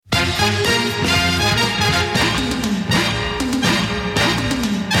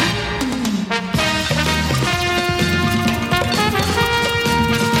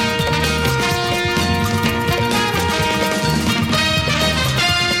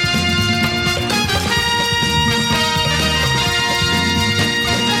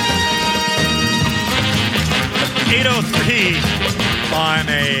8:03 on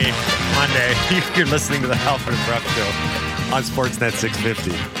a Monday. You're listening to the Halford and Brough Show on Sportsnet 650.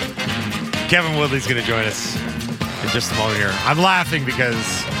 Kevin Woodley's going to join us in just a moment here. I'm laughing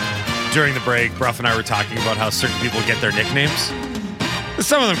because during the break, Brough and I were talking about how certain people get their nicknames.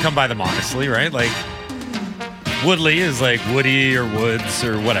 Some of them come by them honestly, right? Like Woodley is like Woody or Woods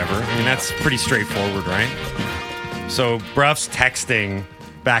or whatever. I mean, that's pretty straightforward, right? So Brough's texting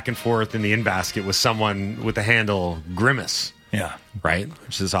back and forth in the in-basket with someone with the handle Grimace. Yeah. Right?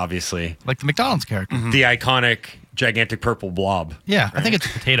 Which is obviously... like the McDonald's character. Mm-hmm. The iconic, gigantic purple blob. Yeah, right? I think it's a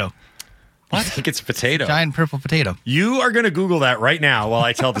potato. What? I think it's a potato. Giant purple potato. You are going to Google that right now while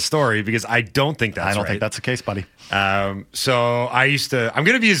I tell the story because I don't think that's right. I don't think that's the case, buddy. So I'm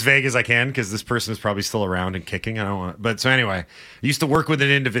going to be as vague as I can because this person is probably still around and kicking. I don't want, but so anyway, I used to work with an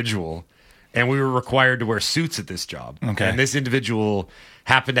individual and we were required to wear suits at this job. Okay. And this individual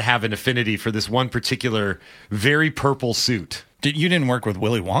happened to have an affinity for this one particular very purple suit. You didn't work with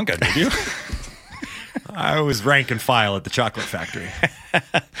Willy Wonka, did you? I was rank and file at the chocolate factory.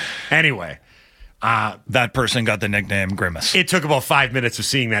 Anyway. That person got the nickname Grimace. It took about 5 minutes of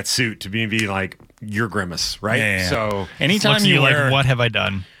seeing that suit to be like, you're Grimace, right? Yeah. So anytime you wear, like, what have I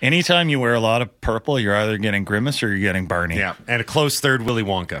done? Anytime you wear a lot of purple, you're either getting Grimace or you're getting Barney. Yeah, and a close third, Willy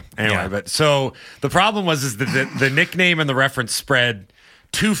Wonka. Anyway, Yeah. but so the problem was that the nickname and the reference spread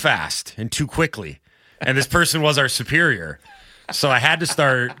too fast and too quickly, and this person was our superior. So I had to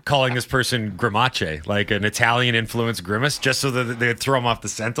start calling this person Grimace, like an Italian-influenced grimace, just so that they'd throw him off the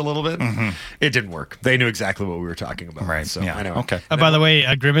scent a little bit. Mm-hmm. It didn't work. They knew exactly what we were talking about. Right. So, yeah. anyway. Okay. By the way,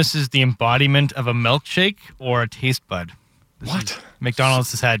 a grimace is the embodiment of a milkshake or a taste bud. What?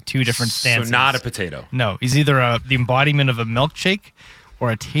 McDonald's has had two different stances. So not a potato. No, he's either the embodiment of a milkshake or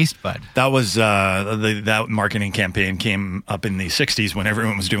a taste bud. That was that marketing campaign came up in the 60s when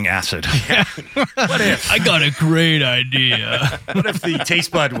everyone was doing acid. What if? I got a great idea. What if the taste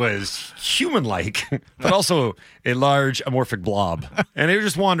bud was human-like, but also a large amorphic blob, and it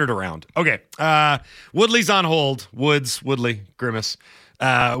just wandered around? Okay, Woodley's on hold. Woodley, Grimace.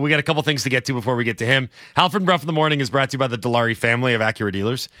 We got a couple things to get to before we get to him. Halford and Brough in the Morning is brought to you by the Dilawri family of Acura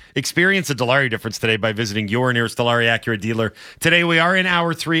dealers. Experience a Dilawri difference today by visiting your nearest Dilawri Acura dealer. Today we are in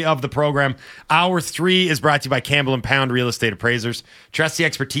Hour 3 of the program. Hour 3 is brought to you by Campbell & Pound Real Estate Appraisers. Trust the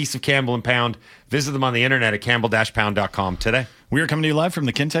expertise of Campbell & Pound. Visit them on the internet at campbell-pound.com today. We are coming to you live from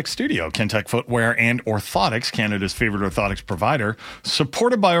the Kintec studio. Kintec Footwear and Orthotics, Canada's favorite orthotics provider.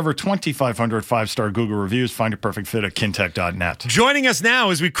 Supported by over 2,500 five-star Google reviews. Find your perfect fit at kintec.net. Joining us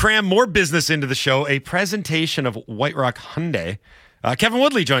now as we cram more business into the show, a presentation of White Rock Hyundai. Kevin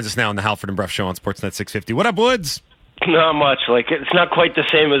Woodley joins us now on the Halford and Brough Show on Sportsnet 650. What up, Woods? Not much. Like, it's not quite the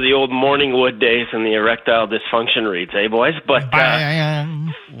same as the old morning wood days and the erectile dysfunction reads, eh, boys? But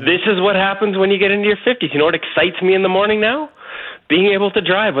this is what happens when you get into your 50s. You know what excites me in the morning now? Being able to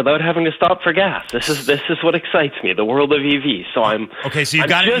drive without having to stop for gas. This is what excites me, the world of EVs. So I'm just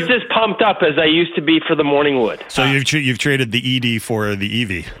as pumped up as I used to be for the morning wood. So you've traded the ED for the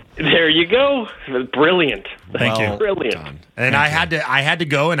EV. There you go. Brilliant. Thank you. Brilliant. Done. And I had to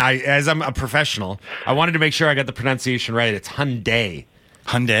go, and as I'm a professional, I wanted to make sure I got the pronunciation right. It's Hyundai.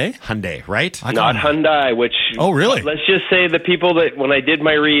 Hyundai, right? Not Hyundai, which... Oh, really? Let's just say the people that, when I did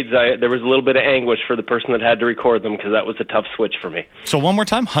my reads, there was a little bit of anguish for the person that had to record them because that was a tough switch for me. So one more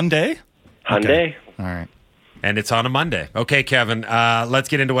time, Hyundai? Hyundai. Okay. All right. And it's on a Monday. Okay, Kevin, let's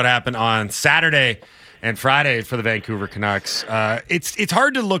get into what happened on Saturday and Friday for the Vancouver Canucks. It's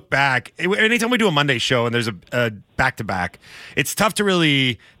hard to look back. Anytime we do a Monday show and there's a back-to-back, it's tough to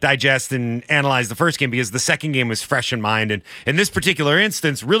really digest and analyze the first game because the second game was fresh in mind. And in this particular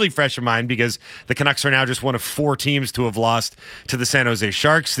instance, really fresh in mind because the Canucks are now just one of 4 teams to have lost to the San Jose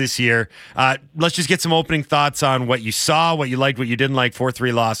Sharks this year. Let's just get some opening thoughts on what you saw, what you liked, what you didn't like.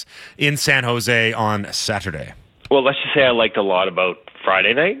 4-3 loss in San Jose on Saturday. Well, let's just say I liked a lot about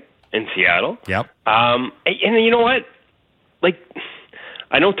Friday night in Seattle. Yep. And you know what? Like,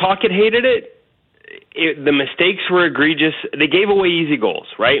 I know Tocchet hated it. The mistakes were egregious. They gave away easy goals,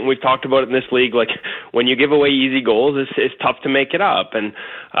 right? And we've talked about it in this league. Like, when you give away easy goals, it's tough to make it up. And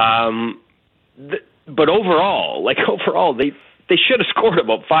but overall, they should have scored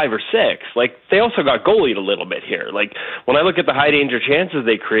about 5 or 6. Like, they also got goalied a little bit here. Like, when I look at the high danger chances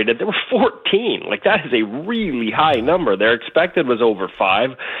they created, there were 14. Like, that is a really high number. Their expected was over 5.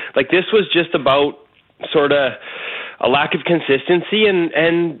 Like, this was just about sort of a lack of consistency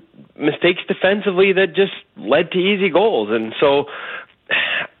and mistakes defensively that just led to easy goals. And so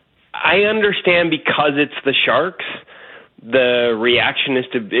I understand because it's the Sharks, the reaction is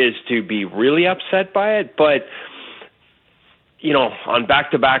to be really upset by it, but you know, on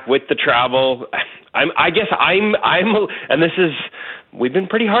back-to-back with the travel, I guess I'm, and this is, we've been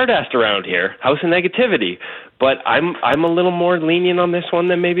pretty hard-assed around here, house of negativity, but I'm a little more lenient on this one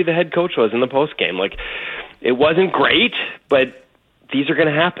than maybe the head coach was in the postgame. Like, it wasn't great, but these are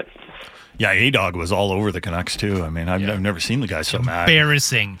going to happen. Yeah, A-Dog was all over the Canucks, too. I mean, I've never seen the guy so mad.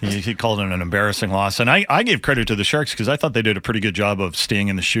 Embarrassing. He called it an embarrassing loss. And I gave credit to the Sharks because I thought they did a pretty good job of staying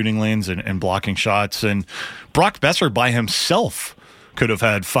in the shooting lanes and blocking shots. And Brock Besser by himself could have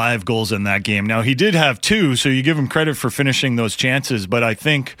had 5 goals in that game. Now, he did have 2, so you give him credit for finishing those chances. But I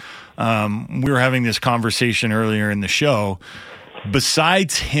think we were having this conversation earlier in the show.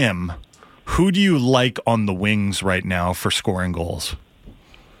 Besides him, who do you like on the wings right now for scoring goals?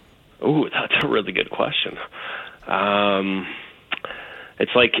 Ooh, that's a really good question.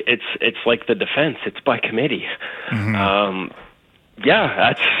 It's like the defense. It's by committee. Mm-hmm.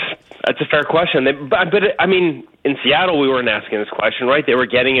 Yeah, that's a fair question. But I mean, in Seattle, we weren't asking this question, right? They were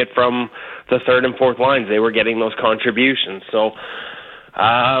getting it from the third and fourth lines. They were getting those contributions. So,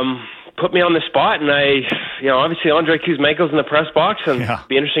 put me on the spot, and obviously Andrei Kuzmenko's in the press box, and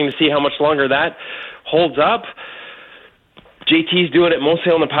be interesting to see how much longer that holds up. JT's doing it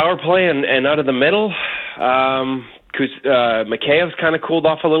mostly on the power play and out of the middle. Mikheyev's kind of cooled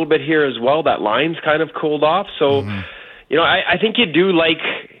off a little bit here as well. That line's kind of cooled off. So, I think you do like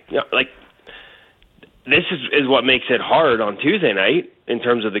this is what makes it hard on Tuesday night in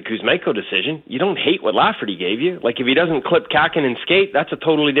terms of the Kuzmenko decision. You don't hate what Lafferty gave you. Like, if he doesn't clip Kakin and skate, that's a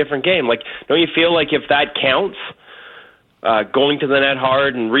totally different game. Like, don't you feel like if that counts, going to the net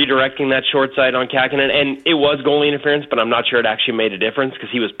hard and redirecting that short side on Kakin, and it was goalie interference, but I'm not sure it actually made a difference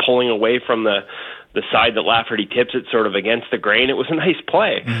because he was pulling away from the side that Lafferty tips it sort of against the grain. It was a nice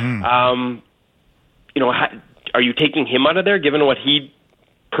play. Mm-hmm. Are you taking him out of there given what he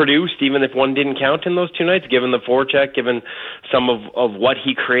produced, even if one didn't count in those 2 nights, given the forecheck, given some of what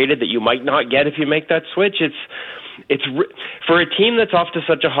he created that you might not get if you make that switch? It's for a team that's off to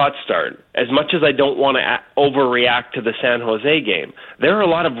such a hot start, as much as I don't want to overreact to the San Jose game, there are a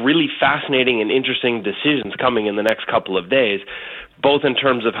lot of really fascinating and interesting decisions coming in the next couple of days, both in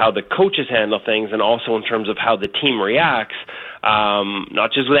terms of how the coaches handle things and also in terms of how the team reacts.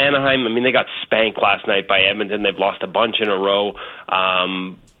 Not just with Anaheim. I mean, they got spanked last night by Edmonton. They've lost a bunch in a row.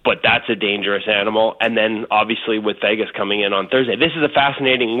 But that's a dangerous animal. And then, obviously, with Vegas coming in on Thursday, this is a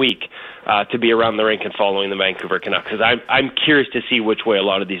fascinating week to be around the rink and following the Vancouver Canucks, because I'm curious to see which way a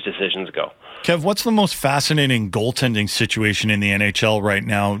lot of these decisions go. Kev, what's the most fascinating goaltending situation in the NHL right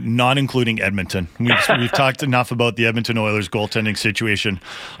now, not including Edmonton? We've talked enough about the Edmonton Oilers goaltending situation.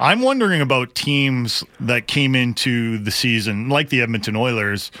 I'm wondering about teams that came into the season, like the Edmonton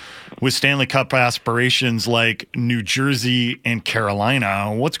Oilers, with Stanley Cup aspirations like New Jersey and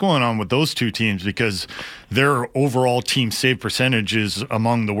Carolina. What's going on with those two teams? Because their overall team save percentage is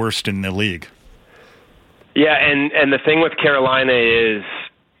among the worst in the league. Yeah, and the thing with Carolina is,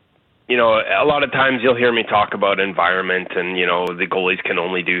 a lot of times you'll hear me talk about environment and, the goalies can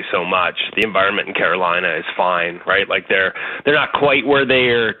only do so much. The environment in Carolina is fine, right? Like they're not quite where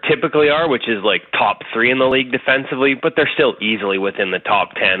they typically are, which is like top 3 in the league defensively, but they're still easily within the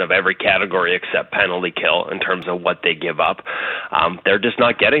top 10 of every category except penalty kill in terms of what they give up. They're just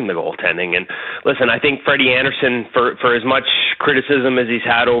not getting the goaltending. And listen, I think Freddie Anderson, for as much criticism as he's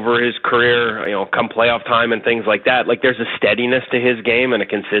had over his career, come playoff time and things like that, like there's a steadiness to his game and a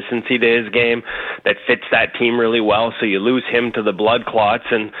consistency to his game that fits that team really well. So you lose him to the blood clots,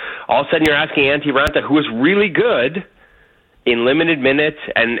 and all of a sudden you're asking Antti Raanta, who is really good in limited minutes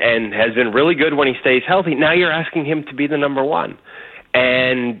and has been really good when he stays healthy. Now you're asking him to be the number 1.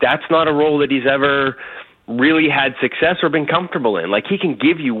 And that's not a role that he's ever really had success or been comfortable in. Like, he can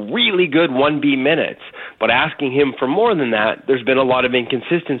give you really good 1B minutes, but asking him for more than that, there's been a lot of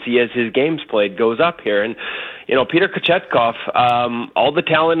inconsistency as his games played goes up here. And, Peter Kochetkov, all the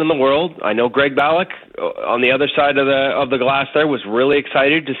talent in the world. I know Greg Ballack on the other side of the glass there was really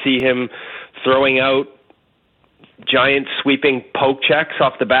excited to see him throwing out giant sweeping poke checks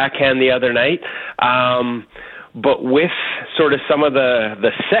off the backhand the other night. But with sort of some of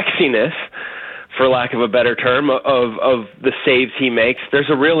the sexiness, for lack of a better term, of the saves he makes, there's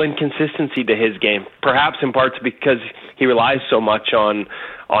a real inconsistency to his game, perhaps in parts because he relies so much on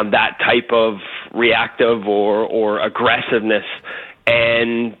that type of reactive or aggressiveness,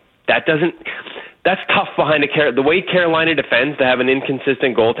 and that's tough behind the way Carolina defends, to have an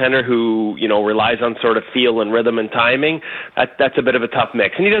inconsistent goaltender who, relies on sort of feel and rhythm and timing. That's a bit of a tough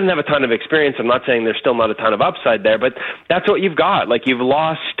mix. And he doesn't have a ton of experience. I'm not saying there's still not a ton of upside there, but that's what you've got. Like, you've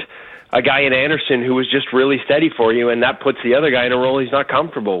lost a guy in Anderson who was just really steady for you, and that puts the other guy in a role he's not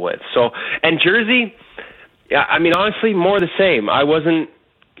comfortable with. So, and Jersey, I mean, honestly, more the same. I wasn't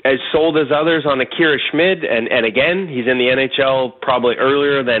as sold as others on Akira Schmid, and again, he's in the NHL probably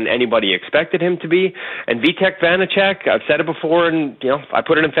earlier than anybody expected him to be. And Vitek Vanacek, I've said it before, and I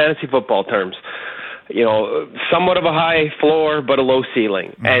put it in fantasy football terms. Somewhat of a high floor, but a low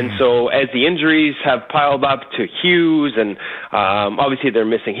ceiling. Mm-hmm. And so as the injuries have piled up to Hughes, and obviously they're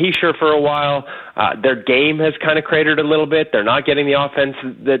missing Heischer for a while, their game has kind of cratered a little bit. They're not getting the offense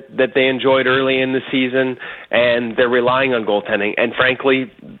that they enjoyed early in the season, and they're relying on goaltending. And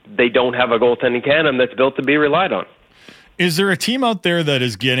frankly, they don't have a goaltending tandem that's built to be relied on. Is there a team out there that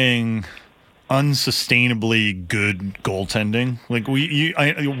is getting unsustainably good goaltending? Like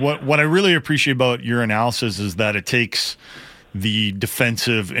what I really appreciate about your analysis is that it takes the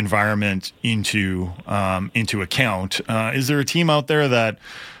defensive environment into account. Is there a team out there that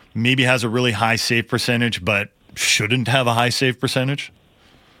maybe has a really high save percentage but shouldn't have a high save percentage?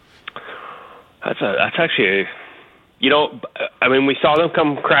 That's actually, we saw them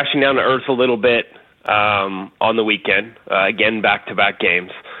come crashing down to earth a little bit on the weekend. Again, back-to-back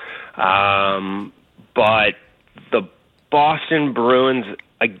games. But the Boston Bruins,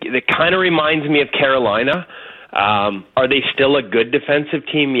 it kind of reminds me of Carolina. Are they still a good defensive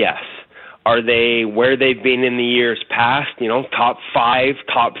team? Yes. Are they where they've been in the years past? Top 5,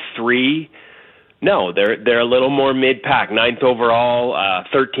 top 3? No, they're a little more mid-pack. 9th overall,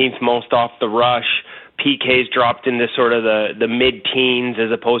 13th most off the rush. PK's dropped into sort of the mid-teens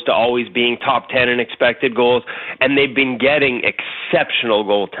as opposed to always being top 10 in expected goals. And they've been getting exceptional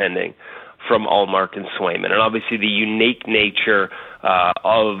goaltending from Ullmark and Swayman. And obviously the unique nature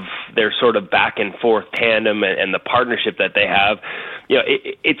of their sort of back-and-forth tandem and the partnership that they have,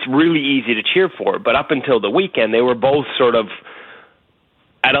 it's really easy to cheer for. But up until the weekend, they were both sort of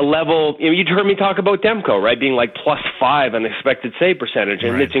at a level, you'd heard me talk about Demko, right, being like +5 on expected save percentage,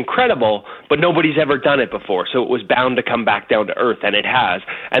 and It's incredible, but nobody's ever done it before, so it was bound to come back down to earth, and it has.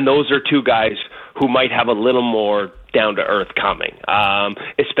 And those are two guys who might have a little more down to earth coming,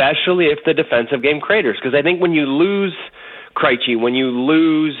 especially if the defensive game craters, because I think when you lose Krejci, when you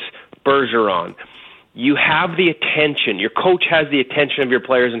lose Bergeron, you have the attention, your coach has the attention of your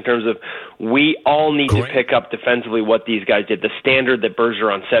players in terms of we all need to pick up defensively what these guys did, the standard that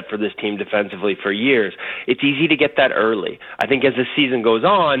Bergeron set for this team defensively for years. It's easy to get that early. I think as the season goes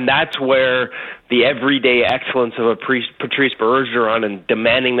on, that's where the everyday excellence of a Patrice Bergeron and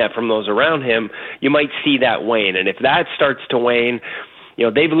demanding that from those around him, you might see that wane. And if that starts to wane,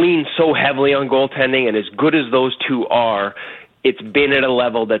 they've leaned so heavily on goaltending, and as good as those two are, it's been at a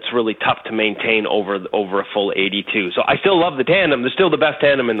level that's really tough to maintain over a full 82. So I still love the tandem. They're still the best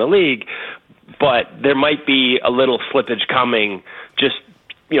tandem in the league, but there might be a little slippage coming. Just,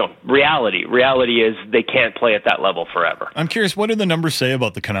 reality. Reality is they can't play at that level forever. I'm curious, what do the numbers say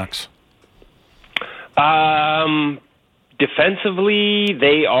about the Canucks? Defensively,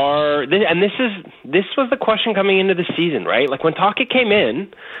 they are, and this was the question coming into the season, right? Like when Tocchet came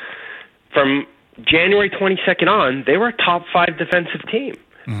in from January 22nd on, they were a top 5 defensive team.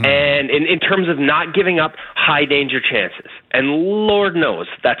 Mm-hmm. And in terms of not giving up high danger chances. And Lord knows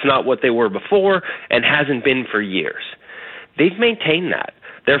that's not what they were before and hasn't been for years. They've maintained that.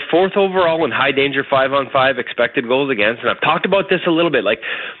 They're 4th overall in high danger 5-on-5 expected goals against. And I've talked about this a little bit. Like,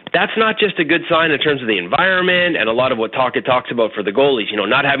 that's not just a good sign in terms of the environment and a lot of what Tocchet talks about for the goalies.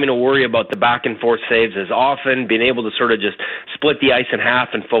 Not having to worry about the back and forth saves as often, being able to sort of just split the ice in half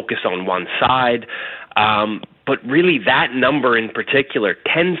and focus on one side. But really that number in particular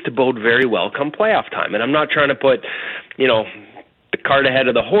tends to bode very well come playoff time. And I'm not trying to put, the cart ahead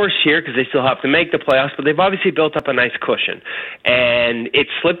of the horse here because they still have to make the playoffs, but they've obviously built up a nice cushion. And it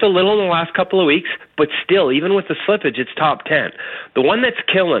slipped a little in the last couple of weeks, but still, even with the slippage, it's top 10. The one that's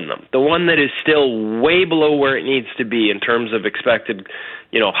killing them, the one that is still way below where it needs to be in terms of expected,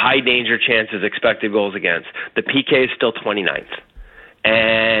 high danger chances, expected goals against, the PK is still 29th.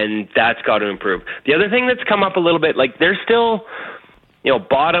 And that's got to improve. The other thing that's come up a little bit, like they're still,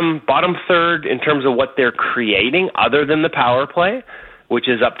 bottom third in terms of what they're creating other than the power play, which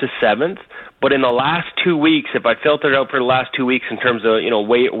is up to 7th. But in the last 2 weeks, if I filtered out for the last 2 weeks in terms of,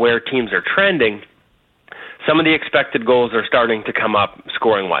 where teams are trending, some of the expected goals are starting to come up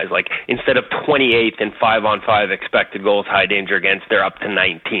scoring-wise. Like instead of 28th in 5-on-5 expected goals, high danger against, they're up to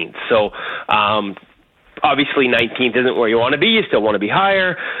 19th. So, obviously, 19th isn't where you want to be. You still want to be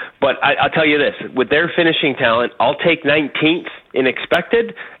higher. But I'll tell you this. With their finishing talent, I'll take 19th in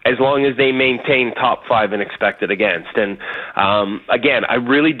expected, as long as they maintain top 5 in expected against. And again, I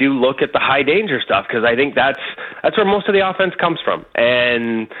really do look at the high danger stuff, because I think that's where most of the offense comes from.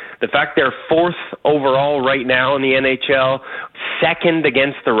 And the fact they're 4th overall right now in the NHL, 2nd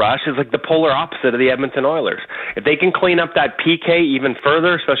against the rush, is like the polar opposite of the Edmonton Oilers. If they can clean up that PK even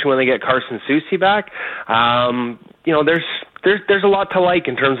further, especially when they get Carson Soucy back, there's a lot to like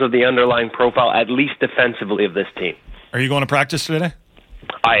in terms of the underlying profile, at least defensively, of this team. Are you going to practice today?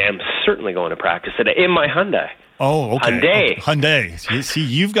 I am certainly going to practice today in my Hyundai. Oh, okay. Hyundai. You see,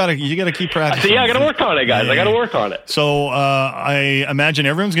 you got to keep practicing. I got to work on it, guys. I got to work on it. So I imagine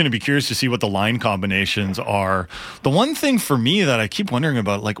everyone's going to be curious to see what the line combinations are. The one thing for me that I keep wondering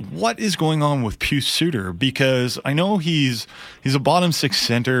about, like, what is going on with Pius Suter? Because I know he's a bottom 6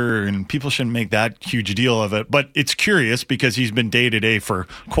 center, and people shouldn't make that huge deal of it. But it's curious because he's been day-to-day for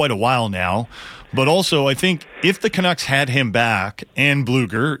quite a while now. But also, I think if the Canucks had him back and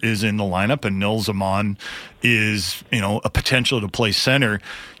Bluger is in the lineup and Nils Zaman is, a potential to play center,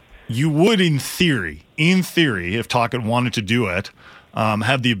 you would, in theory, if Tocchet wanted to do it,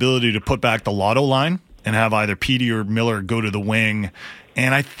 have the ability to put back the Lotto line and have either Petey or Miller go to the wing.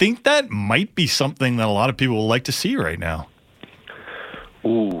 And I think that might be something that a lot of people would like to see right now.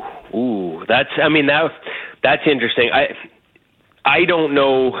 Ooh, that's interesting. I don't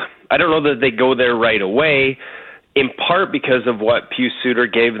know that they go there right away, in part because of what Pius Suter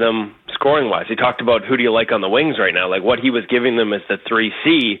gave them scoring-wise. He talked about who do you like on the wings right now. Like, what he was giving them is the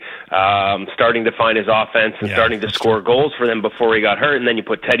 3C, starting to find his offense and starting to score goals for them before he got hurt. And then you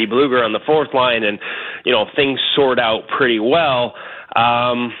put Teddy Bluger on the 4th line, and, things sort out pretty well.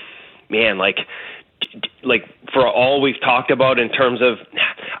 For all we've talked about in terms of,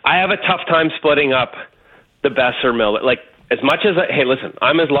 I have a tough time splitting up the Besser Miller. Like, as much as, hey, listen,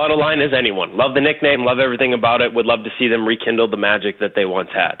 I'm as Lotto line as anyone. Love the nickname, love everything about it. Would love to see them rekindle the magic that they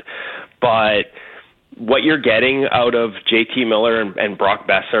once had. But what you're getting out of JT Miller and Brock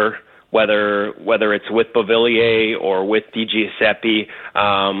Besser, whether it's with Beauvillier or with DiGiuseppe,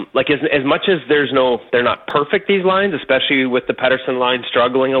 as much as they're not perfect, these lines, especially with the Pettersson line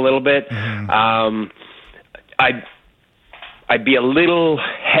struggling a little bit. Mm-hmm. I'd be a little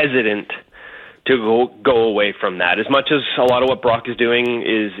hesitant to go away from that. As much as a lot of what Brock is doing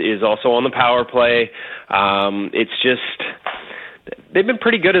is also on the power play, it's just they've been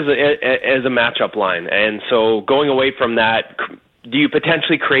pretty good as a matchup line, and so going away from that, do you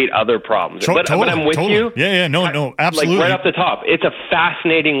potentially create other problems? But I'm with you. Yeah, no, absolutely. Like right off the top, it's a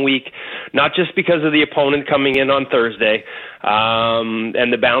fascinating week, not just because of the opponent coming in on Thursday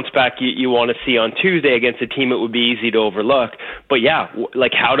and the bounce back you want to see on Tuesday against a team it would be easy to overlook. But yeah,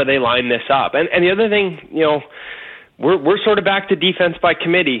 how do they line this up? And the other thing, we're sort of back to defense by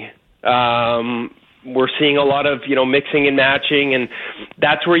committee. We're seeing a lot of, mixing and matching, and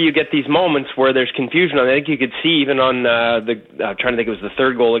that's where you get these moments where there's confusion. I think you could see even on I'm trying to think, it was the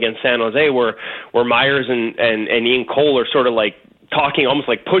 3rd goal against San Jose where Myers and Ian Cole are sort of like talking, almost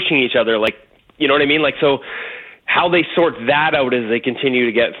like pushing each other, like, you know what I mean? Like, so how they sort that out as they continue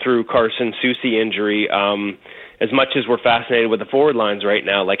to get through Carson Soucy injury, as much as we're fascinated with the forward lines right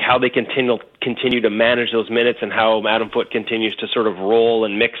now, like how they continue to manage those minutes and how Adam Foote continues to sort of roll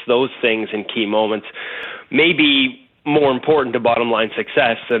and mix those things in key moments, may be more important to bottom line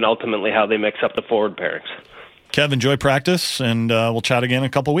success than ultimately how they mix up the forward pairings. Kev, enjoy practice, and we'll chat again in a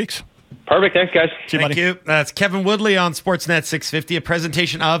couple of weeks. Perfect. Thanks, guys. Thank you. That's Kevin Woodley on Sportsnet 650, a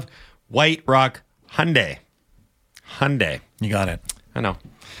presentation of White Rock Hyundai. You got it. I know.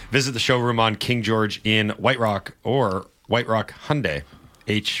 Visit the showroom on King George in White Rock or White Rock Hyundai,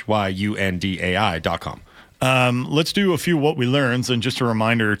 HYUNDAI.com. Let's do a few What We Learns, and just a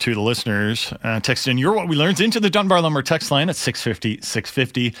reminder to the listeners, text in your What We Learns into the Dunbar Lumber text line at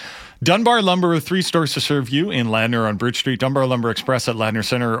 650-650. Dunbar Lumber with 3 stores to serve you in Ladner on Bridge Street, Dunbar Lumber Express at Ladner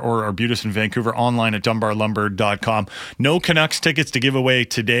Center, or Arbutus in Vancouver, online at dunbarlumber.com. No Canucks tickets to give away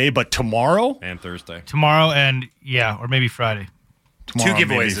today, but tomorrow? And Thursday. Tomorrow and, or maybe Friday. Tomorrow, 2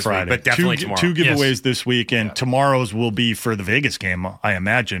 giveaways this week, but definitely tomorrow. 2 giveaways this week, and tomorrow's will be for the Vegas game, I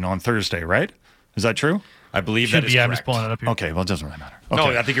imagine, on Thursday, right? Is that true? I believe that is correct. I'm just pulling it up here. Okay, well, it doesn't really matter. Okay.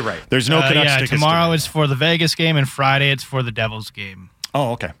 No, I think you're right. There's no Canucks tickets tomorrow is for the Vegas game, and Friday it's for the Devils game.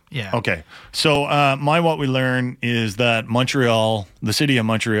 Oh, okay. Yeah. Okay. So my What We Learn is that Montreal, the city of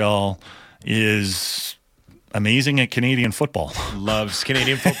Montreal, is amazing at Canadian football. Loves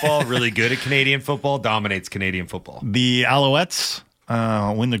Canadian football, really good at Canadian football, dominates Canadian football. The Alouettes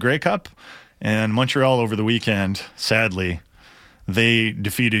win the Grey Cup, and Montreal over the weekend, sadly, they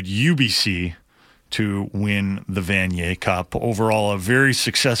defeated UBC to win the Vanier Cup. Overall, a very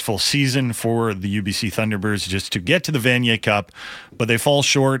successful season for the UBC Thunderbirds just to get to the Vanier Cup, but they fall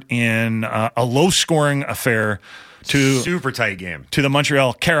short in a low-scoring affair to super tight game to the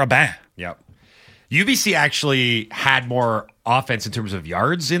Montreal Carabins. Yep. UBC actually had more offense in terms of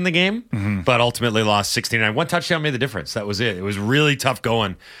yards in the game, but ultimately lost 69. One touchdown made the difference. That was it. It was really tough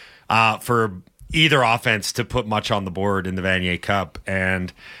going for either offense to put much on the board in the Vanier Cup.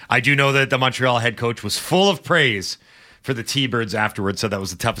 And I do know that the Montreal head coach was full of praise for the T-Birds afterwards. So that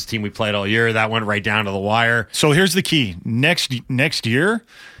was the toughest team we played all year. That went right down to the wire. So here's the key. Next year,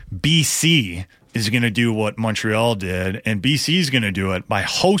 BC is going to do what Montreal did, and BC is going to do it by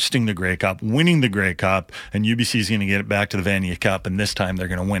hosting the Grey Cup, winning the Grey Cup, and UBC is going to get it back to the Vanier Cup, and this time they're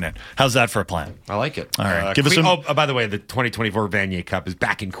going to win it. How's that for a plan? I like it. All right. Give us some... Oh, by the way, the 2024 Vanier Cup is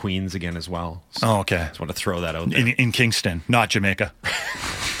back in Queens again as well. So okay. Just want to throw that out there. In Kingston, not Jamaica.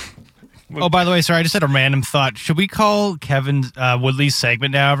 Oh, by the way, sorry, I just had a random thought. Should we call Kevin Woodley's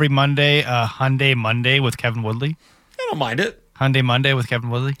segment now every Monday, Hyundai Monday with Kevin Woodley? I don't mind it. Hyundai Monday with Kevin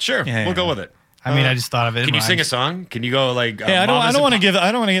Woodley? Sure, we'll go with it. I mean, I just thought of it. Can you sing a song? Can you go like? I don't want to give.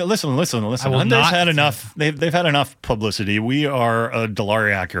 I don't want to get. Listen. Hyundai's had enough. They've had enough publicity. We are a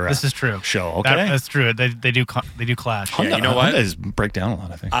Dilawri Acura. This is true. Show. Okay, that's true. They do clash. Yeah, you know what? Hyundai's break down a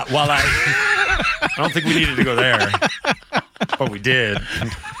lot. I think. I don't think we needed to go there, but we did.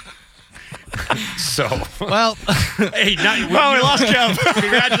 So well, hey, we lost Kev.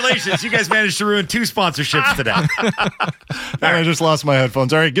 Congratulations, you guys managed to ruin 2 sponsorships today. I just lost my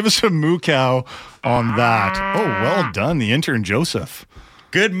headphones. All right, give us a moo cow on that. Oh, well done, the intern Joseph.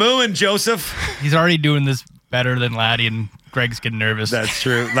 Good mooing, Joseph. He's already doing this better than Laddie, and Greg's getting nervous. That's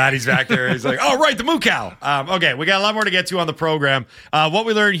true. Laddie's back there. He's like, oh, right, the moo cow. Okay, we got a lot more to get to on the program. What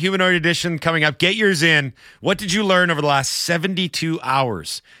we learned, Humanoid Edition coming up. Get yours in. What did you learn over the last 72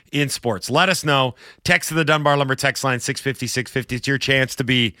 hours in sports? Let us know. Text to the Dunbar Lumber text line 650-650. It's your chance to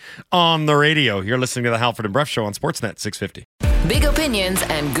be on the radio. You're listening to the Halford and Bruff Show on Sportsnet 650. Big opinions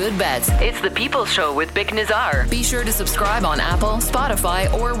and good bets. It's the People's Show with Bick Nazar. Be sure to subscribe on Apple, Spotify,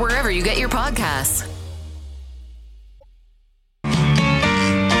 or wherever you get your podcasts.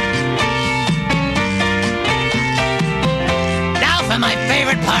 For my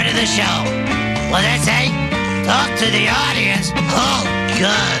favorite part of the show. What did I say? Talk to the audience. Oh,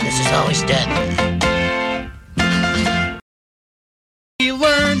 God, this is always dead. We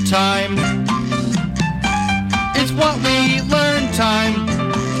learn time. It's what we learn time.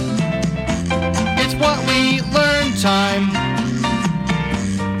 It's what we learn time.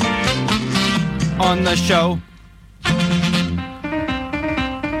 On the show.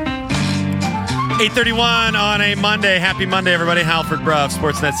 8:31 on a Monday. Happy Monday, everybody. Halford Bruff,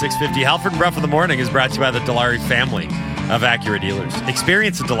 Sportsnet 650. Halford Bruff in the Morning is brought to you by the Dilawri family of Acura dealers.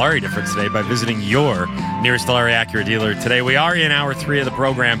 Experience the Dilawri difference today by visiting your nearest Dilawri Acura dealer today. We are in Hour 3 of the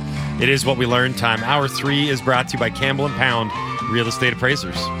program. It is what we learn time. Hour 3 is brought to you by Campbell & Pound Real Estate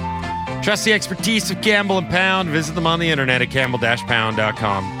Appraisers. Trust the expertise of Campbell & Pound. Visit them on the internet at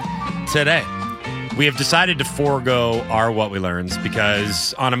campbell-pound.com today. We have decided to forego our What We Learns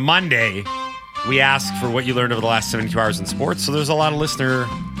because on a Monday, we asked for what you learned over the last 72 hours in sports, so there's a lot of listener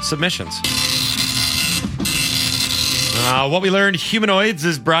submissions. What we learned, humanoids,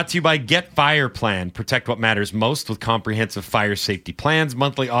 is brought to you by Get Fire Plan. Protect what matters most with comprehensive fire safety plans,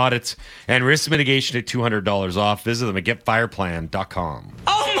 monthly audits, and risk mitigation at $200 off. Visit them at getfireplan.com.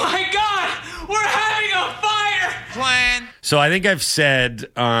 Oh my God! We're having a fire plan! So I think I've said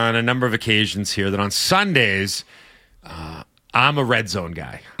on a number of occasions here that on Sundays, I'm a Red Zone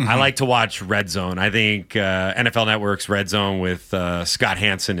guy. Mm-hmm. I like to watch Red Zone. I think NFL Network's Red Zone with Scott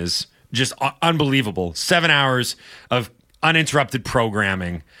Hansen is just unbelievable. 7 hours of uninterrupted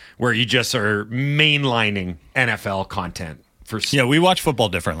programming where you just are mainlining NFL content. Yeah, we watch football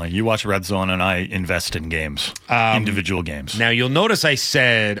differently. You watch Red Zone and I invest in games, individual games. Now, you'll notice I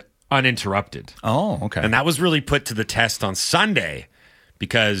said uninterrupted. Oh, okay. And that was really put to the test on Sunday.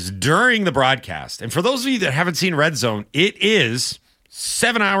 Because during the broadcast, and for those of you that haven't seen Red Zone, it is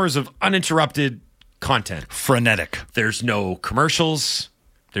 7 hours of uninterrupted content. Frenetic. There's no commercials.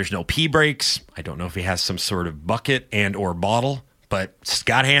 There's no pee breaks. I don't know if he has some sort of bucket and or bottle, but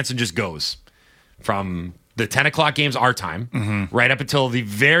Scott Hansen just goes from the 10 o'clock games, our time, right up until the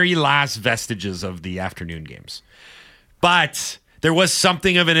very last vestiges of the afternoon games. But there was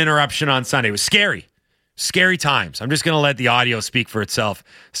something of an interruption on Sunday. It was scary. Scary times. I'm just going to let the audio speak for itself.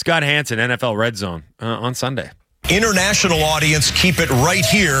 Scott Hansen, NFL Red Zone, on Sunday. International audience, keep it right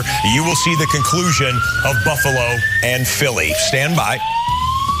here. You will see the conclusion of Buffalo and Philly. Stand by.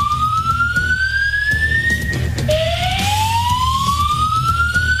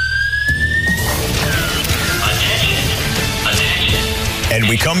 and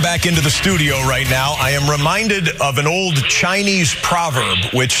we come back into the studio right now, I am reminded of an old Chinese proverb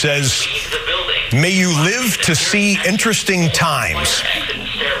which says, "May you live to see interesting times."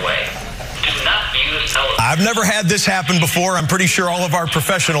 I've never had this happen before. I'm pretty sure all of our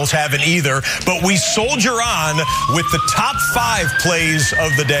professionals haven't either. But we soldier on with the top 5 plays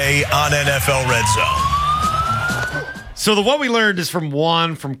of the day on NFL Red Zone. So the What We Learned is from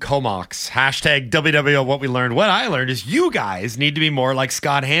Juan from Comox. Hashtag WWO What We Learned. What I learned is you guys need to be more like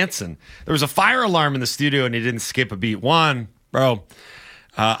Scott Hansen. There was a fire alarm in the studio and he didn't skip a beat. Juan, bro,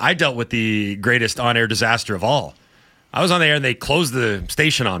 I dealt with the greatest on-air disaster of all. I was on the air and they closed the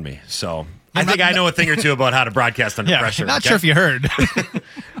station on me. So I think I know a thing or two about how to broadcast under pressure. Not sure if you heard.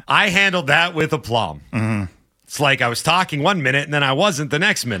 I handled that with aplomb. Mm-hmm. It's like I was talking 1 minute and then I wasn't the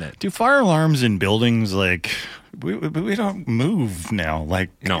next minute. Do fire alarms in buildings we don't move now? No. Well,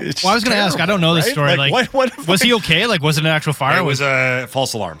 I was going to ask. I don't know this story. What was he okay? Was it an actual fire? It was a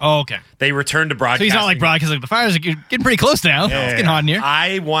false alarm. Oh, okay. They returned to broadcasting. So he's not broadcasting. The fire's getting pretty close now. It's getting hot in here.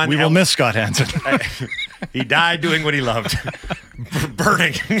 We will miss Scott Hansen. He died doing what he loved,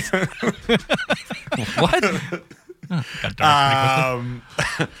 burning. What?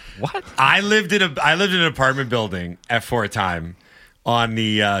 What? I lived in an apartment building for a time on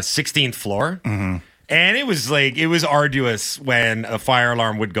the 16th floor. Mm-hmm. And it was arduous when a fire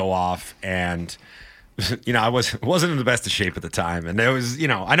alarm would go off, and I wasn't in the best of shape at the time. And there was,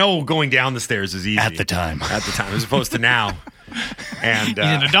 I know going down the stairs is easy at the time, as opposed to now. And he's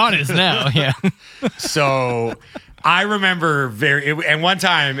an Adonis now, yeah. So I remember and one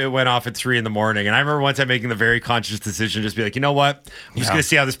time it went off at 3 a.m. and I remember one time making the very conscious decision, just be like, you know what, I'm just gonna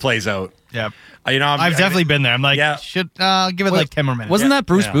see how this plays out. Yeah. I've definitely been there. I'm like, should give it 10 more minutes. Wasn't that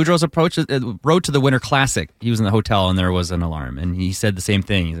Bruce Boudreau's approach? Road to the Winter Classic. He was in the hotel and there was an alarm, and he said the same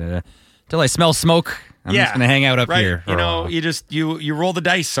thing. He said, "Until I smell smoke, I'm just going to hang out up here." You roll the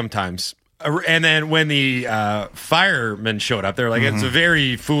dice sometimes. And then when the firemen showed up, they're like, "It's a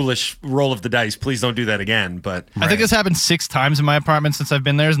very foolish roll of the dice. Please don't do that again." But I think this happened 6 times in my apartment since I've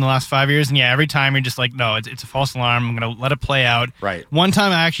been there in the last 5 years. And every time you're just like, "No, it's a false alarm. I'm going to let it play out." Right. One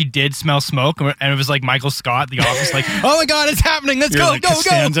time I actually did smell smoke, and it was like Michael Scott, The Office, like, "Oh my God, it's happening! Let's go, like go,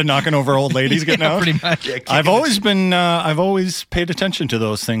 Costanza knocking over old ladies getting out." Pretty much. Yeah, I've always paid attention to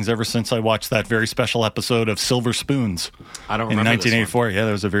those things ever since I watched that very special episode of Silver Spoons. I don't in remember 1984. Yeah,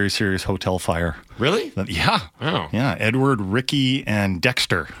 there was a very serious hotel fire. Really? Yeah. Oh. Yeah. Edward, Ricky, and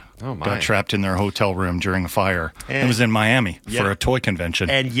Dexter got trapped in their hotel room during a fire. And it was in Miami for a toy convention.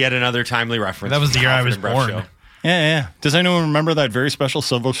 And yet another timely reference. That was the year I was born. Show. Yeah. Does anyone remember that very special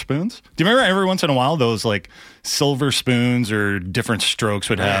Silver Spoons? Do you remember every once in a while those Silver Spoons or Different Strokes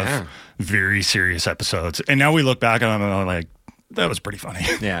would have very serious episodes? And now we look back on them and that was pretty funny.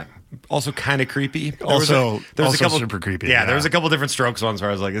 Yeah. Also kind of creepy. There was a couple super creepy. Yeah, there was a couple different Strokes ones where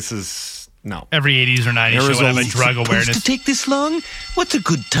I was like, this is... No. Every 80s or 90s show would have a drug awareness. To take this long? What's a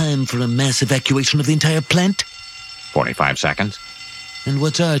good time for a mass evacuation of the entire plant? 45 seconds. And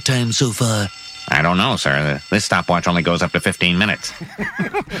what's our time so far? I don't know, sir. This stopwatch only goes up to 15 minutes.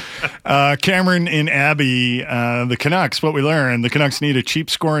 Cameron in Abbey, the Canucks, what we learned, the Canucks need a cheap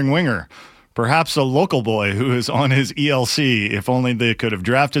scoring winger. Perhaps a local boy who is on his ELC. If only they could have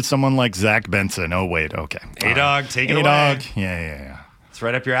drafted someone like Zach Benson. Oh, wait, okay. A-Dog, take it away. A-Dog, yeah. It's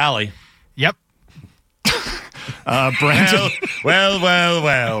right up your alley. Yep. Brandon.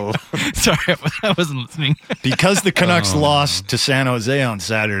 Well. Sorry, I wasn't listening. Because the Canucks lost to San Jose on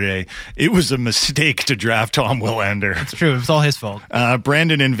Saturday, it was a mistake to draft Tom Willander. It's true. It was all his fault.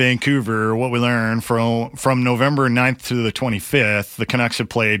 Brandon in Vancouver, what we learned from November 9th to the 25th, the Canucks have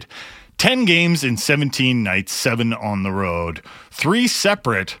played 10 games in 17 nights, 7 on the road. 3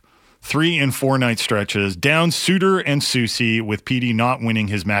 separate 3 and 4 night stretches, down Suter and Soucy, with PD not winning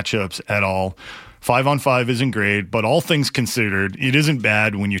his matchups at all. 5-on-5 isn't great, but all things considered, it isn't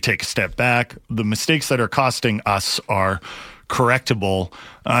bad when you take a step back. The mistakes that are costing us are correctable.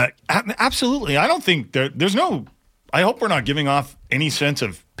 Absolutely. I don't think there's no... I hope we're not giving off any sense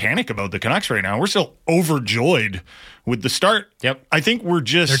of panic about the Canucks right now. We're still overjoyed with the start. Yep. I think we're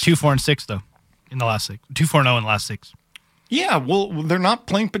just... They're 2-4-6, though, in the last 6. 2-4-0 in the last 6. Yeah, well, they're not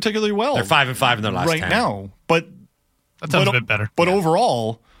playing particularly well. They're 5-5 in their last 10. Right now. But that sounds a bit better. But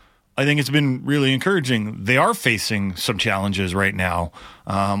overall... I think it's been really encouraging. They are facing some challenges right now.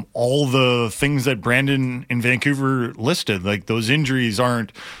 All the things that Brandon in Vancouver listed, like those injuries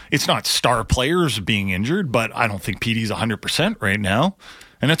aren't, it's not star players being injured, but I don't think PD's 100% right now.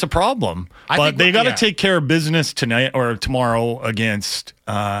 And it's a problem. But they got to take care of business tonight or tomorrow against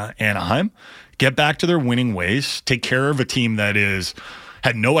Anaheim, get back to their winning ways, take care of a team that is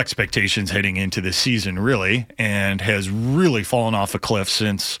had no expectations heading into this season, really, and has really fallen off a cliff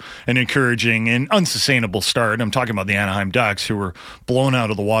since an encouraging and unsustainable start. I'm talking about the Anaheim Ducks, who were blown out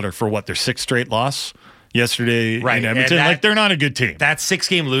of the water for their 6th straight loss yesterday in Edmonton. They're not a good team. That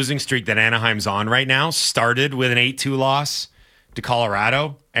 6-game losing streak that Anaheim's on right now started with an 8-2 loss to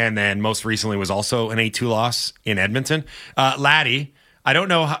Colorado, and then most recently was also an 8-2 loss in Edmonton. Laddie, I don't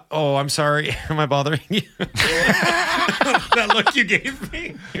know how... Oh, I'm sorry. Am I bothering you? That look you gave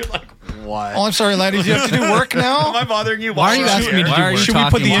me. You're like, what? Oh, I'm sorry, Laddie. Do you have to do work now? Am I bothering you? Why are you asking me to do work? Should we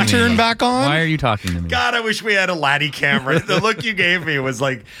put the intern back on? Why are you talking to me? God, I wish we had a Laddie camera. The look you gave me was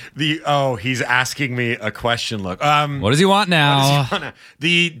like he's asking me a question look. What does he want now?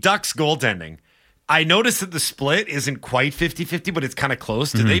 The Ducks goaltending. I noticed that the split isn't quite 50-50, but it's kind of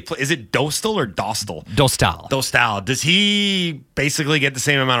close. Do they play? Is it Dostal or Dostal? Dostal. Does he basically get the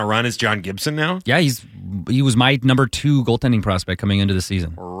same amount of run as John Gibson now? Yeah, he was my number 2 goaltending prospect coming into the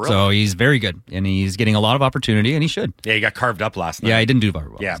season. Really? So he's very good, and he's getting a lot of opportunity, and he should. Yeah, he got carved up last night. Yeah, he didn't do very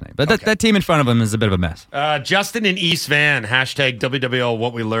well last night. But that team in front of him is a bit of a mess. Justin in East Van, hashtag WWL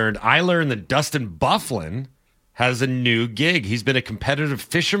what we learned. I learned that Dustin Byfuglien has a new gig. He's been a competitive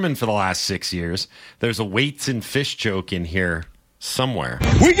fisherman for the last 6 years. There's a weights and fish joke in here somewhere.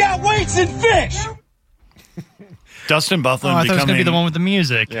 We got weights and fish! Dustin Byfuglien I thought it was going to be becoming the one with the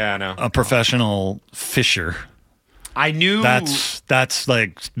music. Yeah, I know. a professional fisher. I knew that's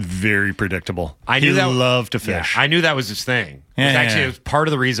like very predictable. I knew he loved to fish. Yeah, I knew that was his thing. It was part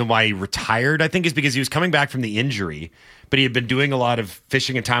of the reason why he retired, I think, is because he was coming back from the injury, but he had been doing a lot of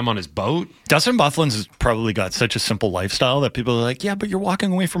fishing and time on his boat. Dustin Byfuglien has probably got such a simple lifestyle that people are like, yeah, but you're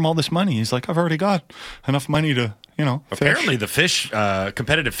walking away from all this money. He's like, I've already got enough money to, Apparently the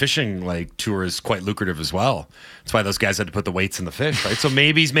competitive fishing tour is quite lucrative as well. That's why those guys had to put the weights in the fish, right? So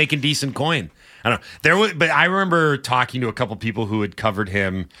maybe he's making decent coin. I don't know. But I remember talking to a couple people who had covered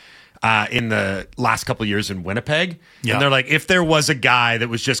him in the last couple of years in Winnipeg. Yeah. And they're like, if there was a guy that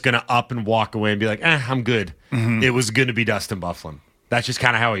was just going to up and walk away and be like, I'm good, it was going to be Dustin Byfuglien. That's just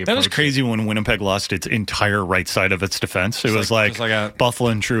kind of how he approached it. That was crazy when Winnipeg lost its entire right side of its defense. It was like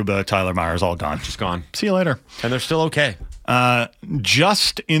Byfuglien, Trouba, Tyler Myers, all gone. Just gone. See you later. And they're still okay.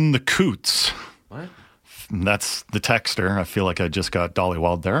 Just in the Coots. What? That's the texter. I feel like I just got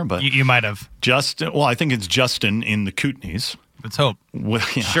dollywalled there, but you might have. I think it's Justin in the Kootenays. Let's hope.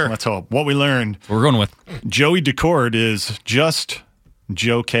 Sure. Let's hope. What we learned. We're going with Joey Decord is just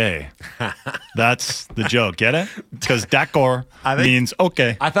Joe K. That's the joke. Get it? Because Decord means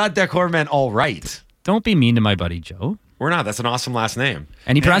okay. I thought Decord meant all right. Don't be mean to my buddy Joe. We're not. That's an awesome last name.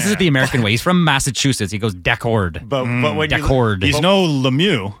 And he pronounces it the American way. He's from Massachusetts. He goes Decord. But when Decord. He's no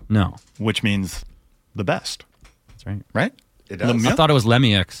Lemieux. No. Which means the best. That's right. Right? It does. I thought it was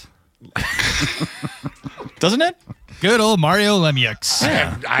Lemieux. Doesn't it? Good old Mario Lemieux.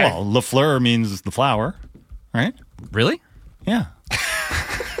 Yeah. Well, Lafleur means the flower, right? Really? Yeah.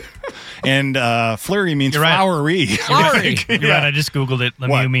 And Fleury means flowery. Flowery. You're right. I just Googled it.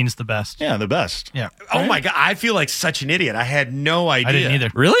 Lemieux means the best. Yeah, the best. Yeah. Oh, my God. I feel like such an idiot. I had no idea. I didn't either.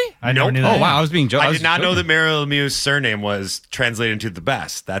 Really? I never knew that. Oh, wow. I was being joking. I did not know that Mario Lemieux's surname was translated into the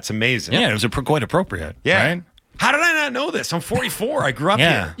best. That's amazing. Yeah, it was quite appropriate. Yeah. Right? How did I not know this? I'm 44. I grew up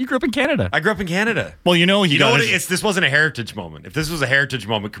here. You grew up in Canada. I grew up in Canada. Well, this wasn't a heritage moment. If this was a heritage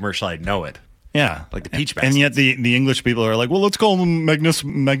moment commercial, I'd know it. Yeah. Like the Peach Bastards. And yet the English people are like, well, let's call him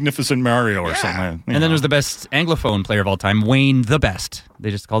Magnificent Mario or something. And then there's the best Anglophone player of all time, Wayne the Best.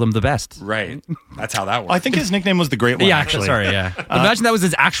 They just called him the best. Right. That's how that works. I think his nickname was the Great One, actually. Sorry, yeah. Imagine that was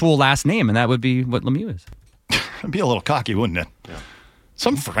his actual last name, and that would be what Lemieux is. It'd be a little cocky, wouldn't it? Yeah.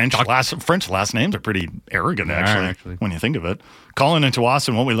 Some French last names are pretty arrogant, actually, when you think of it. Calling into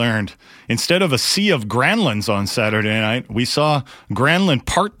Austin, what we learned, instead of a sea of Granlands on Saturday night, we saw Granlund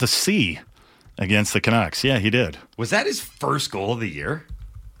part the sea against the Canucks. Yeah, he did. Was that his first goal of the year?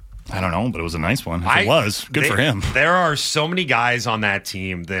 I don't know, but it was a nice one. If it was, good for him. There are so many guys on that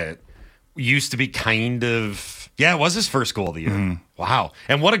team that used to be kind of... Yeah, it was his first goal of the year. Mm-hmm. Wow.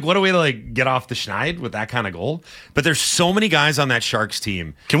 And what a way to get off the schneid with that kind of goal. But there's so many guys on that Sharks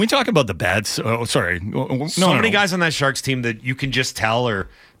team. Can we talk about the bad... Oh, sorry. Many guys on that Sharks team that you can just tell are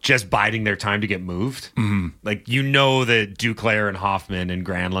just biding their time to get moved. Mm-hmm. Like, that Duclair and Hoffman and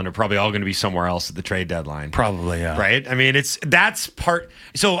Granlund are probably all going to be somewhere else at the trade deadline. Probably, yeah. Right? I mean, that's part...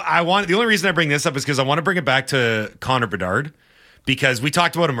 So the only reason I bring this up is because I want to bring it back to Connor Bedard, because we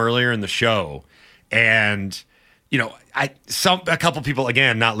talked about him earlier in the show, and... a couple people,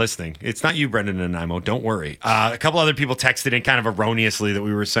 again, not listening. It's not you, Brendan and Imo. Don't worry. A couple other people texted in kind of erroneously that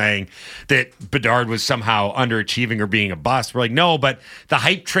we were saying that Bedard was somehow underachieving or being a bust. We're like, no, but the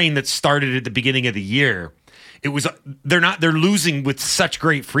hype train that started at the beginning of the year they're losing with such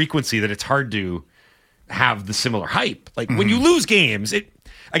great frequency that it's hard to have the similar hype. Like when you lose games,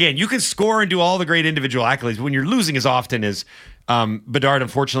 again, you can score and do all the great individual accolades. But when you're losing as often as Bedard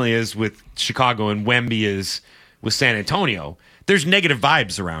unfortunately is with Chicago and Wemby is with San Antonio, there's negative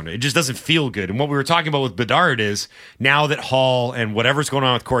vibes around it. It just doesn't feel good. And what we were talking about with Bedard is now that Hall and whatever's going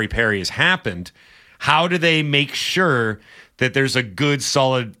on with Corey Perry has happened, how do they make sure that there's a good,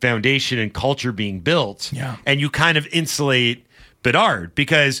 solid foundation and culture being built? Yeah. And you kind of insulate Bedard,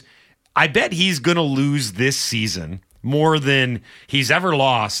 because I bet he's going to lose this season more than he's ever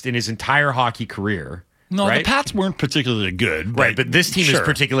lost in his entire hockey career. No, right? the Pats weren't particularly good. Right, but this team is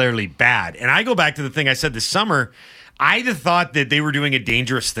particularly bad. And I go back to the thing I said this summer. I'd have thought that they were doing a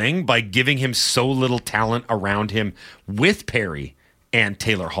dangerous thing by giving him so little talent around him with Perry and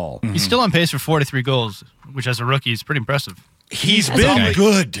Taylor Hall. He's still on pace for 43 goals, which as a rookie is pretty impressive. He's been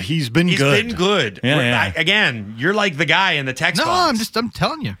good. He's been good. Yeah. Again, you're like the guy in the text box. I'm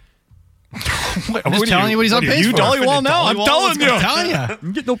telling you. I'm just telling you what he's on pace for. You Dollywall now? I'm telling you. I'm telling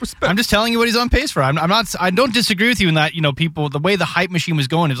you. Get no respect. I'm just telling you what he's on pace for. I'm not. I don't disagree with you in that. People, the way the hype machine was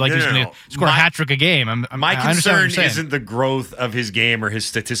going is like he's going to score a hat trick a game. My concern isn't the growth of his game or his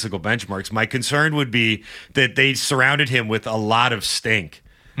statistical benchmarks. My concern would be that they surrounded him with a lot of stink.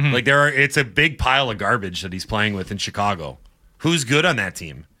 Mm-hmm. Like it's a big pile of garbage that he's playing with in Chicago. Who's good on that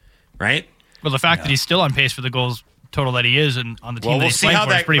team, right? Well, the fact that he's still on pace for the goals total that he is and on the team that he's playing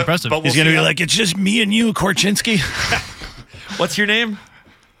for is pretty impressive. But he's going to be like, it's just me and you, Korchinski. What's your name?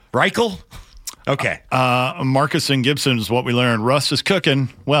 Reichel? Okay. Marcus and Gibson is what we learned. Russ is cooking.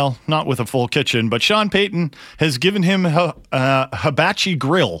 Well, not with a full kitchen, but Sean Payton has given him a hibachi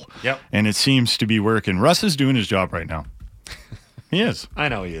grill. Yep. And it seems to be working. Russ is doing his job right now. He is. I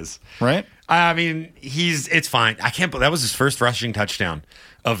know he is. Right? I mean, it's fine. I can't believe that was his first rushing touchdown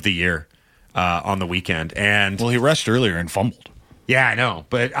of the year. On the weekend. And he rushed earlier and fumbled. Yeah, I know.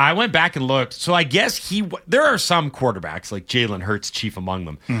 But I went back and looked. So I guess there are some quarterbacks, like Jalen Hurts, chief among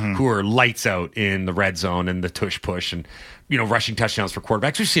them, who are lights out in the red zone and the tush push and, rushing touchdowns for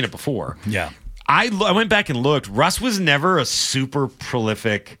quarterbacks. We've seen it before. Yeah. I went back and looked. Russ was never a super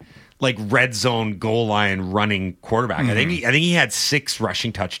prolific, like red zone goal line running quarterback. I think he had 6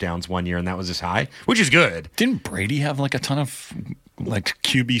 rushing touchdowns one year, and that was his high, which is good. Didn't Brady have like a ton of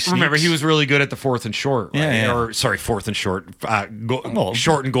QB sneaks? Remember, he was really good at the 4th and short. Right? Yeah. Or, sorry, 4th and short.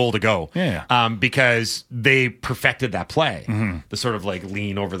 Short and goal to go. Yeah. Because they perfected that play. The sort of like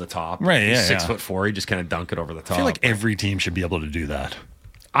lean over the top. Right, yeah. 6'4", he just kind of dunk it over the top. I feel like every team should be able to do that.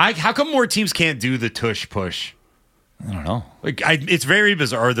 How come more teams can't do the tush push? I don't know. It's very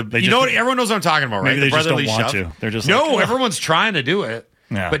bizarre. Everyone knows what I'm talking about, right? Maybe they just don't want to. They're just everyone's trying to do it.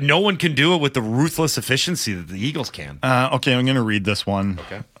 Yeah. But no one can do it with the ruthless efficiency that the Eagles can. Okay, I'm going to read this one.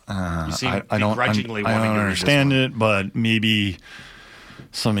 Okay. I don't understand it, but maybe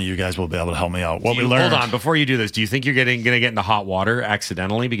some of you guys will be able to help me out. Hold on, before you do this, do you think you're going to get into hot water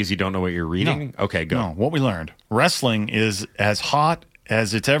accidentally because you don't know what you're reading? No. Okay, go. No, what we learned. Wrestling is as hot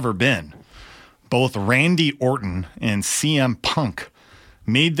as it's ever been. Both Randy Orton and CM Punk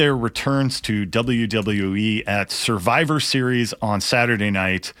made their returns to WWE at Survivor Series on Saturday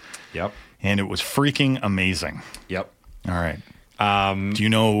night. Yep. And it was freaking amazing. Yep. All right. Do you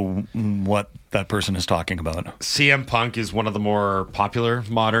know what that person is talking about? CM Punk is one of the more popular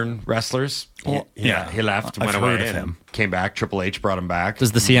modern wrestlers. Well, he left, went away, heard of him. Came back. Triple H brought him back.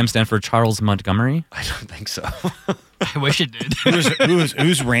 Does the CM stand for Charles Montgomery? I don't think so. I wish it did.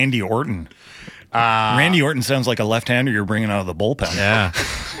 Who's Randy Orton? Randy Orton sounds like a left-hander you're bringing out of the bullpen. Yeah.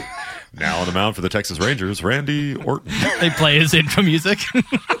 Now on the mound for the Texas Rangers, Randy Orton. They play his intro music.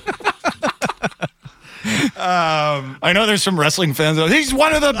 I know there's some wrestling fans. He's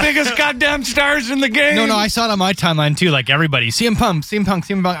one of the biggest goddamn stars in the game. No, I saw it on my timeline too. Like everybody, CM Punk.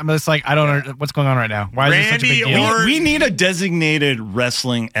 I'm just like, I don't know what's going on right now. Why is this such a big deal? We need a designated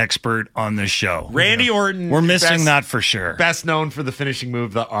wrestling expert on this show. Randy Orton. We're missing that for sure. Best known for the finishing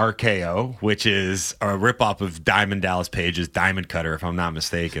move, the RKO, which is a ripoff of Diamond Dallas Page's Diamond Cutter, if I'm not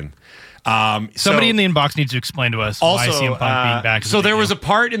mistaken. Somebody in the inbox needs to explain to us why CM Punk being back. So there was a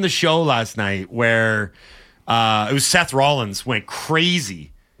part in the show last night where it was Seth Rollins went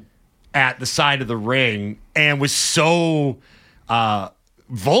crazy at the side of the ring and was so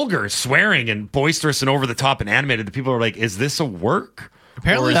vulgar, swearing and boisterous and over the top and animated that people were like, "Is this a work?"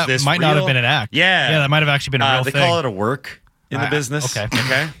 Apparently, that might not have been an act. Yeah, that might have actually been a real thing. thing. They call it a work in the business.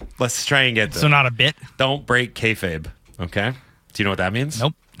 Okay. Let's try and get this. So not a bit. Don't break kayfabe. Okay. Do you know what that means?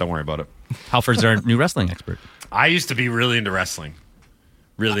 Nope. Don't worry about it. Halford's our new wrestling expert. I used to be really into wrestling.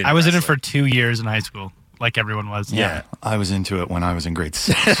 I was in it for 2 years in high school, like everyone was. Yeah, I was into it when I was in grade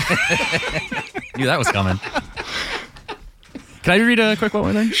 6. Knew that was coming. Can I read a quick one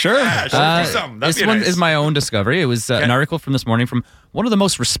with him? Sure. Yeah, sure. Do something. That'd This be one nice. is my own discovery. It was an article from this morning from one of the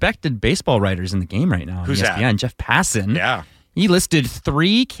most respected baseball writers in the game right now on Who's ESPN, that? Jeff Passan. Yeah. He listed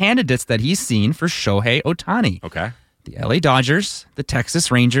 3 candidates that he's seen for Shohei Ohtani. Okay. The LA Dodgers, the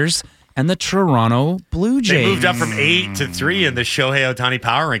Texas Rangers, and the Toronto Blue Jays. They moved up from 8 to 3 in the Shohei Ohtani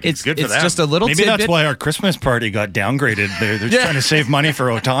power rankings. It's good for them. just a little Maybe tidbit. that's why our Christmas party got downgraded. They're trying to save money for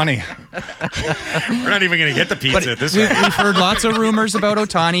Ohtani. We're not even going to get the pizza at this We've rate. heard lots of rumors about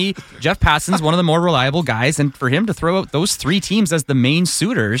Ohtani. Jeff Passan's one of the more reliable guys, and for him to throw out those 3 teams as the main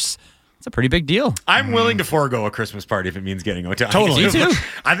suitors, it's a pretty big deal. I'm willing to forego a Christmas party if it means getting Ohtani. Totally. Me too.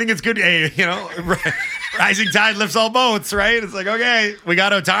 I think it's good. Hey, rising tide lifts all boats, right? It's like, okay, we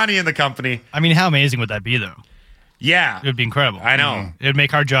got Ohtani in the company. I mean, how amazing would that be, though? Yeah. It would be incredible. I know. It would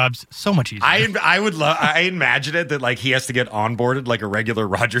make our jobs so much easier. I would love. I imagine it that like he has to get onboarded like a regular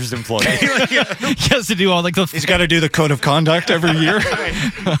Rogers employee. He has to do all like the. He's got to do the code of conduct every year. You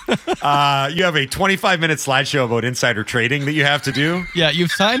have a 25-minute slideshow about insider trading that you have to do. Yeah, you've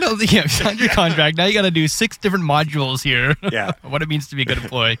signed your contract. Now you got to do 6 different modules here. Yeah. What it means to be a good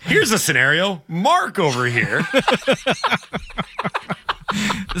employee. Here's a scenario. Mark over here.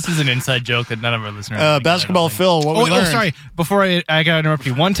 This is an inside joke that none of our listeners. Basketball Phil, what we learned. Sorry. Before I got to interrupt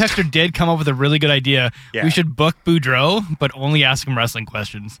you, one texter did come up with a really good idea. Yeah. We should book Boudreaux, but only ask him wrestling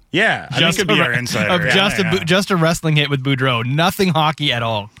questions. Yeah, I think it'd be our insider. Just a wrestling hit with Boudreaux. Nothing hockey at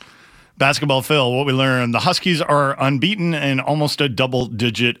all. Basketball Phil, what we learned. The Huskies are unbeaten and almost a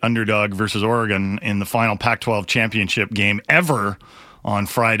double-digit underdog versus Oregon in the final Pac-12 championship game ever on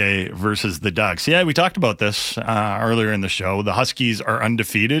Friday versus the Ducks. Yeah, we talked about this earlier in the show. The Huskies are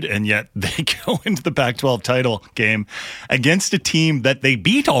undefeated, and yet they go into the Pac-12 title game against a team that they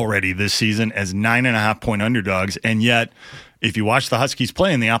beat already this season as 9.5-point underdogs, and yet if you watch the Huskies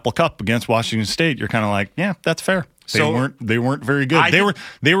play in the Apple Cup against Washington State, you're kind of like, yeah, that's fair. They weren't very good.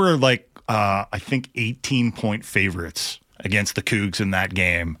 They were like I think 18-point favorites against the Cougs in that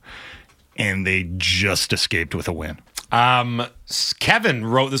game, and they just escaped with a win. Kevin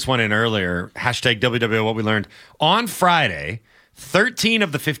wrote this one in earlier. #WW what we learned. On Friday, 13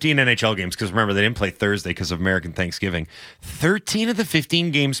 of the 15 NHL games, because remember, they didn't play Thursday because of American Thanksgiving. 13 of the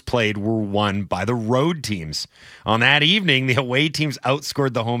 15 games played were won by the road teams. On that evening, the away teams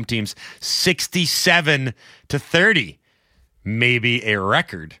outscored the home teams 67-30. Maybe a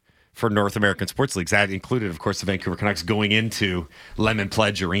record for North American sports leagues. That included, of course, the Vancouver Canucks going into Lemon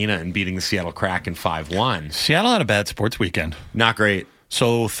Pledge Arena and beating the Seattle Kraken 5-1. Seattle had a bad sports weekend. Not great.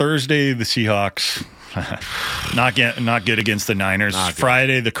 So Thursday, the Seahawks, not good against the Niners.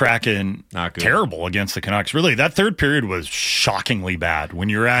 Friday, the Kraken, not good. Terrible against the Canucks. Really, that third period was shockingly bad. When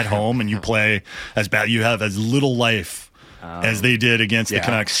you're at home and you play as bad, you have as little life as they did against the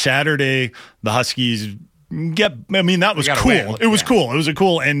Canucks. Saturday, the Huskies... that was cool. Win. It was cool. It was a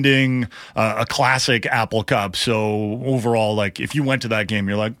cool ending, a classic Apple Cup. So overall, like if you went to that game,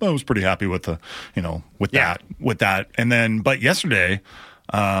 you're like, I was pretty happy with that. And then, but yesterday,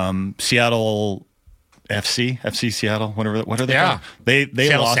 Seattle FC Seattle, whatever. What are they? Yeah, they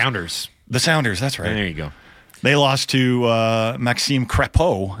Seattle lost. Sounders. The Sounders. That's right. There you go. They lost to Maxime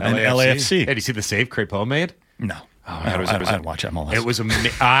Crepeau and LAFC. Hey, did you see the save Crepeau made? No. I didn't watch MLS. It was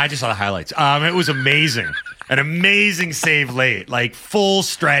I just saw the highlights. It was amazing. An amazing save late, like full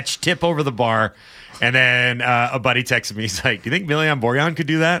stretch, tip over the bar. And then a buddy texted me. He's like, do you think Milian Borjan could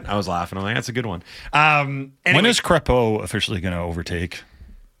do that? I was laughing. I'm like, that's a good one. Anyway, when is Crepeau officially going to overtake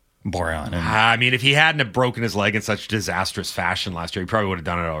Borjan? I mean, if he hadn't have broken his leg in such disastrous fashion last year, he probably would have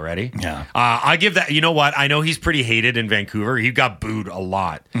done it already. Yeah. I give that. You know what? I know he's pretty hated in Vancouver. He got booed a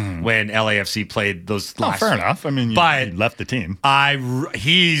lot when LAFC played those last. Fair enough. I mean, he left the team.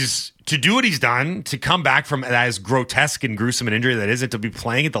 He's to do what he's done, to come back from as grotesque and gruesome an injury that is, and to be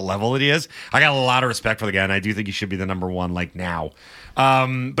playing at the level that he is. I got a lot of respect for the guy, and I do think he should be the number one like now.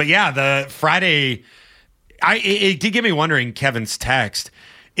 But yeah, the Friday, it did get me wondering. Kevin's text.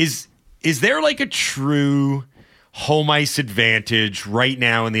 Is there like a true home ice advantage right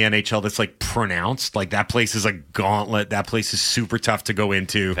now in the NHL that's like pronounced? Like that place is a gauntlet. That place is super tough to go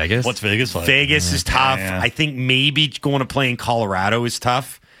into. Vegas? What's Vegas like? Vegas is tough. Yeah. I think maybe going to play in Colorado is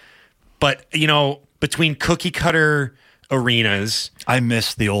tough. But, between cookie cutter arenas. I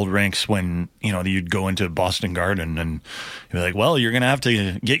miss the old rinks when, you'd go into Boston Garden and you'd be like, well, you're going to have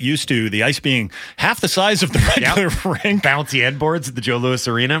to get used to the ice being half the size of the regular rink. Bouncy headboards at the Joe Louis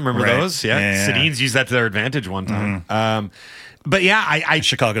Arena. Remember those? Yeah. Sedin's used that to their advantage one time. But yeah, I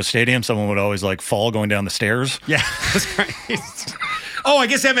Chicago Stadium, someone would always fall going down the stairs. Yeah, that's right. Oh, I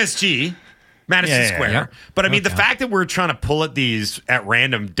guess MSG. Madison Square. Yeah. But I mean, the fact that we're trying to pull at these at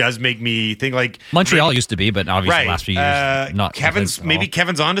random does make me think like Montreal used to be, but obviously the last few years not. Kevin's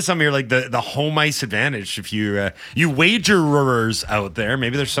onto something here, like the home ice advantage. If you wagerers out there,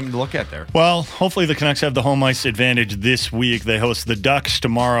 maybe there's something to look at there. Well, hopefully the Canucks have the home ice advantage this week. They host the Ducks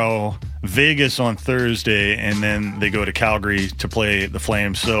tomorrow, Vegas on Thursday, and then they go to Calgary to play the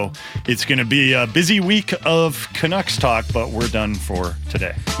Flames. So it's going to be a busy week of Canucks talk, but we're done for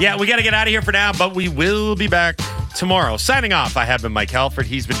today. Yeah, we got to get out of here for now, but we will be back tomorrow. Signing off, I have been Mike Halford.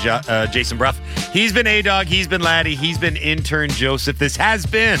 He's been Jason Bruff. He's been A-Dog. He's been Laddie. He's been intern Joseph. This has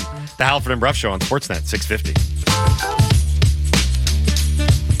been the Halford and Bruff Show on Sportsnet 650.